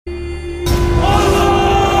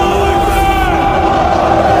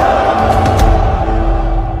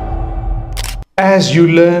as you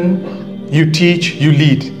learn, you teach, you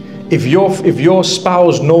lead. If your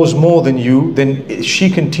spouse knows more than you, then she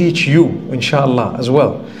can teach you, inshallah, as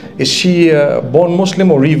well. Is she born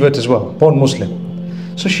Muslim or revert as well? Born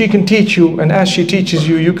Muslim. So she can teach you, and as she teaches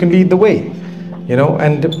you, you can lead the way. You know,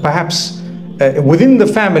 and perhaps within the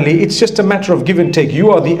family, it's just a matter of give and take.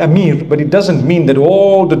 You are the Amir, but it doesn't mean that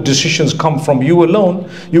all the decisions come from you alone.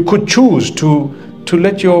 You could choose to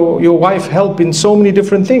let your wife help in so many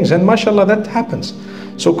different things, and mashallah, that happens.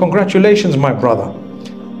 So congratulations, my brother.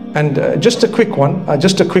 And just a quick one,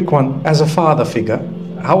 as a father figure.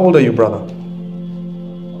 How old are you, brother?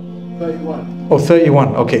 31. Oh,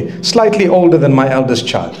 31, okay. Slightly older than my eldest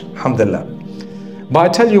child, alhamdulillah. But I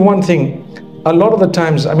tell you one thing, a lot of the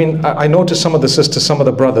times, I mean, I notice some of the sisters, some of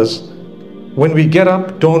the brothers, when we get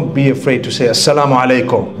up, don't be afraid to say Assalamu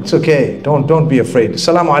alaikum. It's okay. Don't be afraid.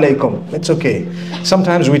 Assalamu alaikum. It's okay.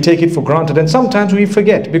 Sometimes we take it for granted, and sometimes we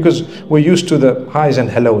forget because we're used to the highs and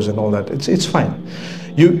hellos and all that. It's fine.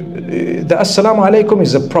 The Assalamu alaikum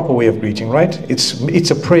is a proper way of greeting, right?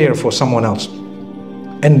 It's a prayer for someone else.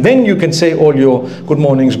 And then you can say all your good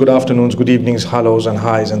mornings, good afternoons, good evenings, hellos and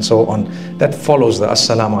highs and so on. That follows the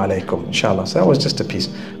Assalamu alaikum, inshallah. So that was just a piece.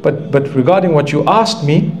 But regarding what you asked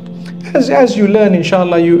me, as you learn,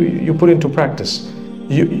 inshallah, you put into practice.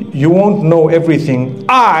 You won't know everything.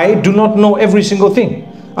 I do not know every single thing.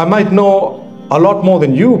 I might know a lot more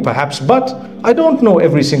than you perhaps, but I don't know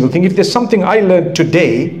every single thing. If there's something I learned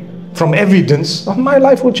today from evidence, my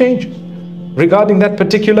life will change regarding that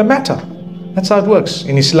particular matter. That's how it works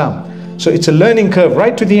in Islam. So it's a learning curve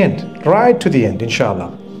right to the end,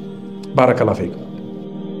 inshallah. Barakallah feekum.